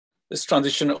Let's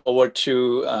transition over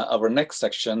to our next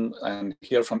section and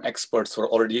hear from experts who are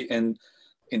already in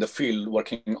the field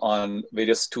working on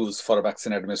various tools for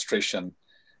vaccine administration.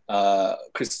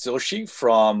 Chris Joshi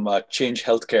from Change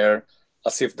Healthcare,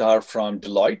 Asif Dhar from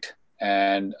Deloitte,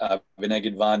 and Vinay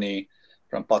Gidwani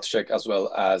from PathCheck, as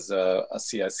well as a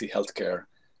CIC Healthcare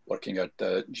working at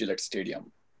the Gillette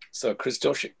Stadium. So Chris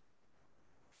Joshi.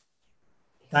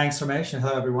 Thanks, Ramesh, and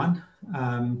hello, everyone.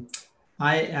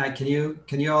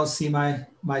 Can you all see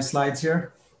my slides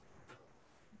here?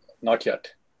 Not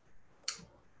yet.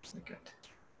 Good.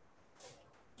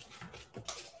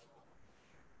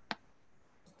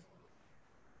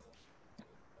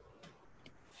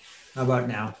 How about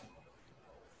now?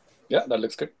 Yeah, that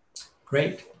looks good.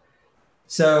 Great.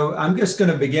 So I'm just going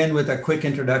to begin with a quick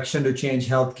introduction to Change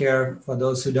Healthcare for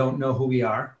those who don't know who we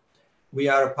are. We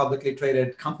are a publicly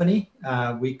traded company.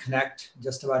 We connect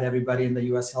just about everybody in the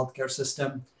US healthcare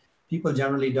system. People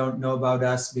generally don't know about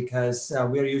us because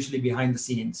we're usually behind the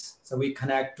scenes. So we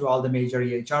connect to all the major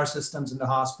EHR systems in the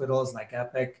hospitals like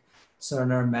Epic,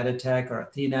 Cerner, Meditech, or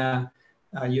Athena,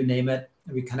 you name it.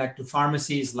 We connect to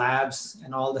pharmacies, labs,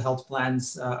 and all the health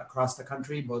plans across the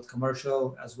country, both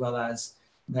commercial as well as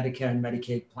Medicare and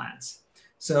Medicaid plans.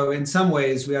 So in some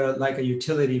ways, we are like a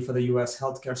utility for the US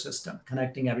healthcare system,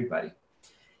 connecting everybody.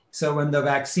 So when the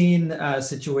vaccine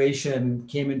situation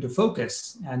came into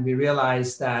focus and we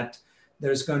realized that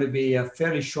there's going to be a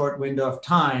fairly short window of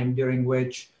time during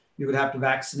which we would have to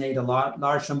vaccinate a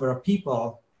large number of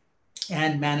people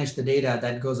and manage the data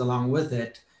that goes along with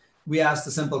it, we asked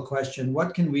the simple question,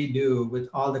 what can we do with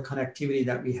all the connectivity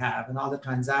that we have and all the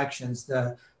transactions,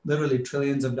 the literally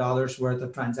trillions of dollars worth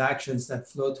of transactions that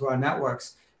flow through our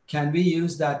networks? Can we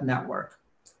use that network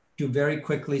to very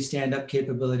quickly stand up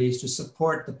capabilities to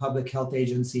support the public health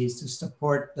agencies, to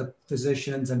support the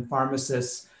physicians and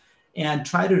pharmacists, and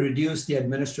try to reduce the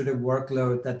administrative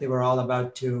workload that they were all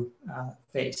about to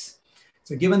face?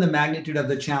 So given the magnitude of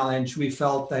the challenge, we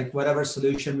felt like whatever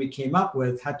solution we came up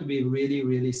with had to be really,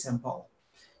 really simple.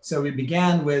 So we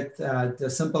began with the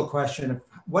simple question of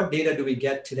what data do we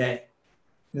get today?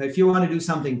 If you want to do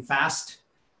something fast,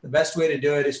 the best way to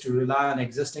do it is to rely on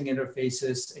existing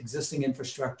interfaces, existing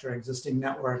infrastructure, existing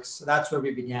networks. So that's where we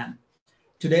began.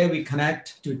 Today, we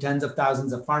connect to tens of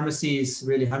thousands of pharmacies,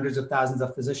 really hundreds of thousands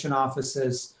of physician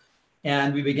offices,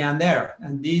 and we began there.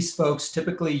 And these folks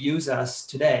typically use us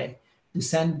today to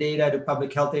send data to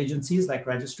public health agencies like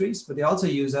registries, but they also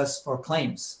use us for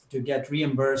claims to get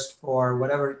reimbursed for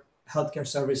whatever healthcare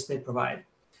service they provide.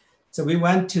 So we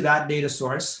went to that data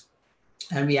source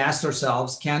and we asked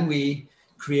ourselves, can we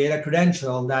create a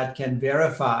credential that can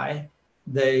verify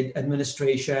the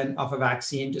administration of a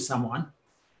vaccine to someone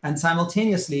and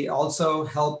simultaneously also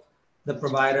help the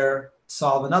provider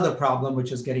solve another problem,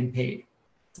 which is getting paid.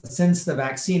 Since the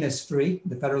vaccine is free,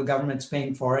 the federal government's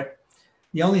paying for it,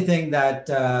 the only thing that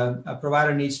a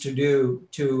provider needs to do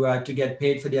to get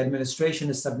paid for the administration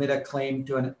is submit a claim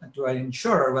to an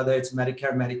insurer, whether it's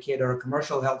Medicare, Medicaid, or a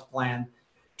commercial health plan,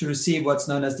 to receive what's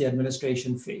known as the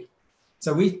administration fee.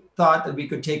 So we thought that we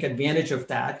could take advantage of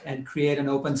that and create an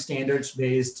open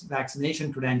standards-based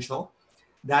vaccination credential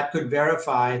that could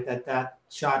verify that that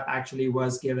shot actually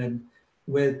was given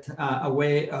with a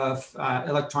way of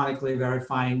electronically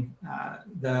verifying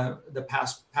the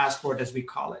passport, as we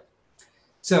call it.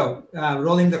 So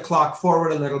rolling the clock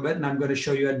forward a little bit, and I'm going to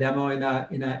show you a demo in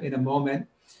a moment.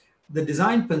 The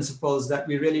design principles that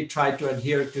we really tried to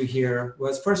adhere to here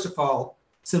was, first of all,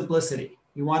 simplicity.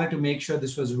 We wanted to make sure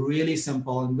this was really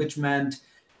simple, and which meant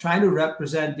trying to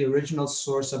represent the original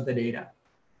source of the data.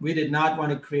 We did not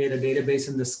want to create a database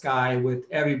in the sky with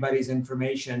everybody's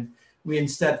information. We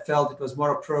instead felt it was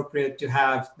more appropriate to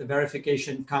have the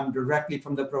verification come directly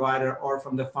from the provider or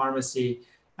from the pharmacy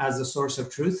as the source of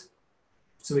truth.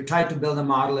 So we tried to build a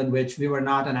model in which we were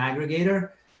not an aggregator.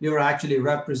 We were actually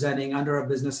representing, under a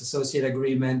business associate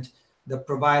agreement, the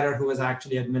provider who was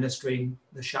actually administering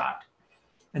the shot.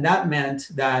 And that meant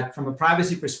that from a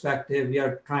privacy perspective, we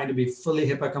are trying to be fully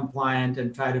HIPAA compliant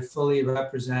and try to fully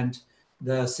represent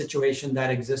the situation that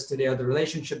exists today, or the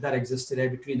relationship that exists today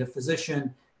between the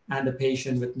physician and the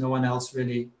patient, with no one else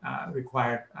really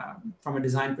required from a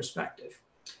design perspective.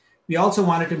 We also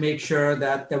wanted to make sure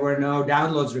that there were no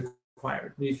downloads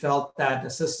required. We felt that a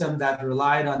system that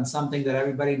relied on something that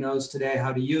everybody knows today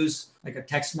how to use, like a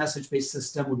text message-based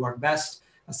system, would work best.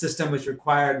 A system which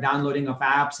required downloading of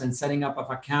apps and setting up of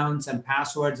accounts and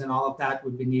passwords and all of that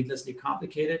would be needlessly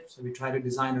complicated. So we tried to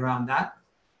design around that.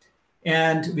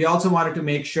 And we also wanted to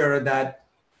make sure that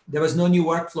there was no new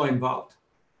workflow involved.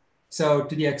 So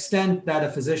to the extent that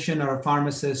a physician or a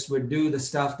pharmacist would do the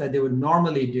stuff that they would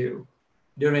normally do,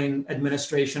 during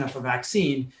administration of a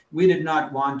vaccine, we did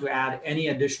not want to add any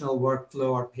additional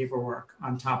workflow or paperwork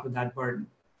on top of that burden.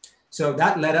 So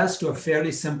that led us to a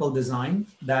fairly simple design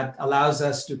that allows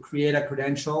us to create a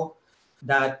credential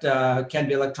that can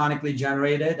be electronically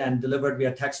generated and delivered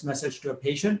via text message to a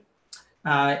patient,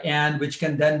 and which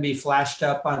can then be flashed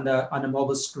up on the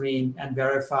mobile screen and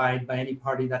verified by any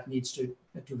party that needs to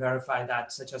verify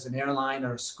that, such as an airline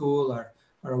or a school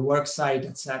or a work site,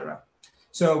 etc.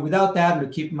 So without that, and to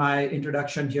keep my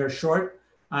introduction here short,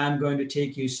 I'm going to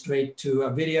take you straight to a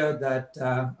video that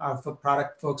our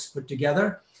product folks put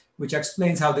together, which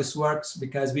explains how this works,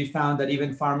 because we found that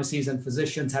even pharmacies and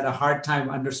physicians had a hard time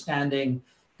understanding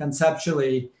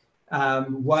conceptually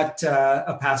what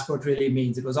a passport really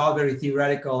means. It was all very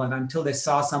theoretical, and until they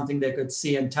saw something they could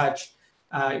see and touch,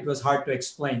 it was hard to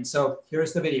explain. So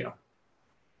here's the video.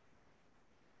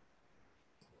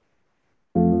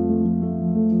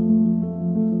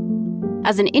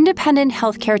 As an independent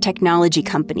healthcare technology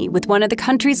company with one of the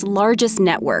country's largest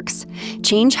networks,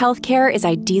 Change Healthcare is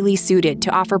ideally suited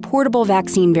to offer portable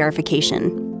vaccine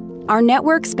verification. Our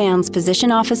network spans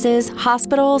physician offices,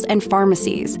 hospitals, and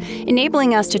pharmacies,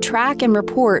 enabling us to track and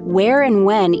report where and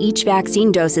when each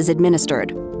vaccine dose is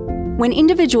administered. When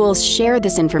individuals share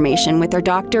this information with their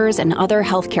doctors and other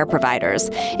healthcare providers,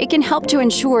 it can help to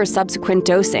ensure subsequent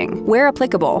dosing, where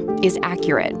applicable, is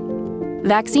accurate.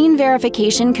 Vaccine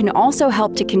verification can also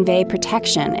help to convey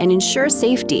protection and ensure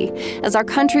safety as our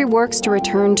country works to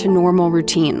return to normal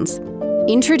routines.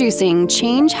 Introducing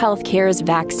Change Healthcare's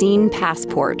Vaccine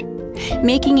Passport,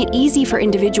 making it easy for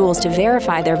individuals to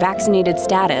verify their vaccinated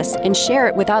status and share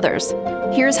it with others.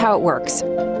 Here's how it works.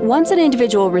 Once an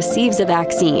individual receives a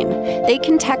vaccine, they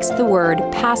can text the word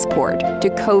passport to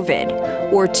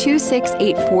COVID or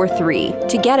 26843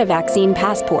 to get a vaccine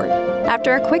passport.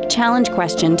 After a quick challenge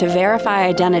question to verify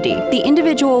identity, the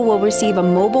individual will receive a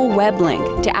mobile web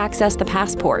link to access the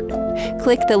passport.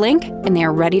 Click the link and they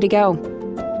are ready to go.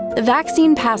 The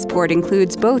vaccine passport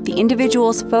includes both the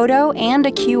individual's photo and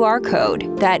a QR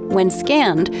code that, when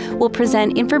scanned, will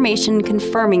present information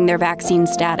confirming their vaccine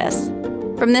status.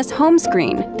 From this home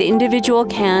screen, the individual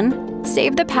can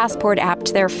save the passport app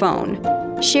to their phone,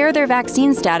 share their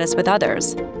vaccine status with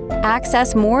others,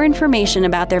 access more information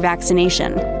about their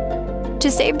vaccination. To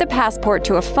save the passport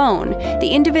to a phone, the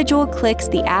individual clicks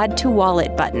the Add to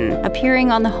Wallet button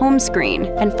appearing on the home screen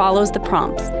and follows the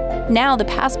prompts. Now the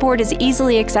passport is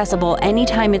easily accessible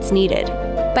anytime it's needed.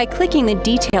 By clicking the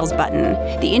Details button,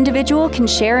 the individual can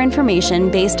share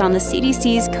information based on the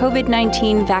CDC's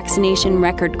COVID-19 vaccination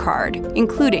record card,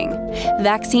 including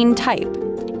vaccine type,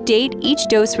 date each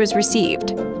dose was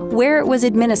received, where it was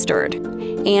administered,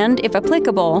 and, if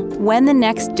applicable, when the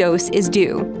next dose is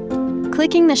due.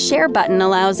 Clicking the Share button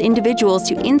allows individuals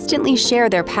to instantly share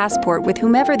their passport with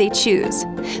whomever they choose,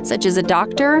 such as a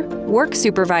doctor, work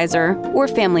supervisor, or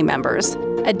family members.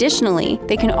 Additionally,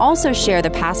 they can also share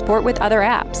the passport with other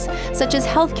apps, such as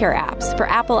healthcare apps for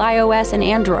Apple iOS and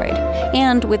Android,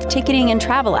 and with ticketing and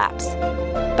travel apps.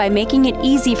 By making it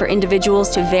easy for individuals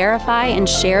to verify and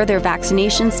share their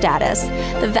vaccination status,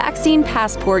 the vaccine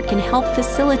passport can help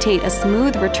facilitate a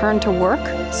smooth return to work,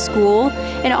 school,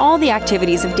 and all the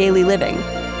activities of daily living.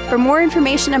 For more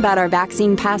information about our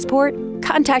vaccine passport,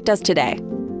 contact us today.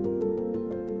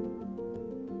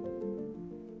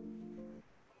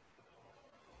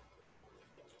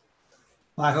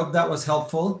 Well, I hope that was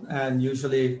helpful, and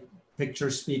usually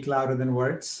pictures speak louder than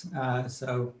words.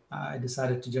 So I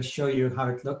decided to just show you how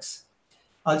it looks.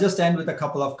 I'll just end with a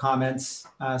couple of comments,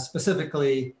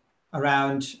 specifically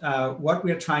around what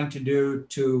we're trying to do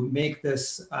to make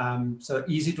this so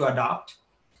easy to adopt.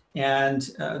 And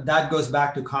that goes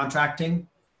back to contracting.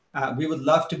 We would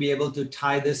love to be able to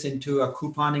tie this into a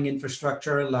couponing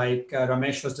infrastructure like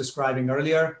Ramesh was describing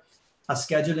earlier. A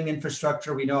scheduling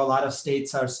infrastructure. We know a lot of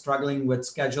states are struggling with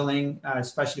scheduling,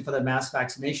 especially for the mass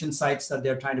vaccination sites that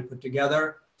they're trying to put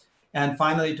together. And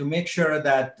finally, to make sure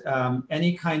that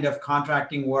any kind of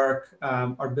contracting work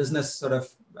or business sort of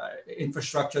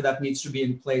infrastructure that needs to be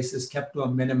in place is kept to a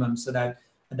minimum so that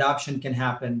adoption can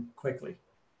happen quickly.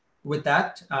 With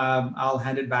that, I'll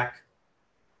hand it back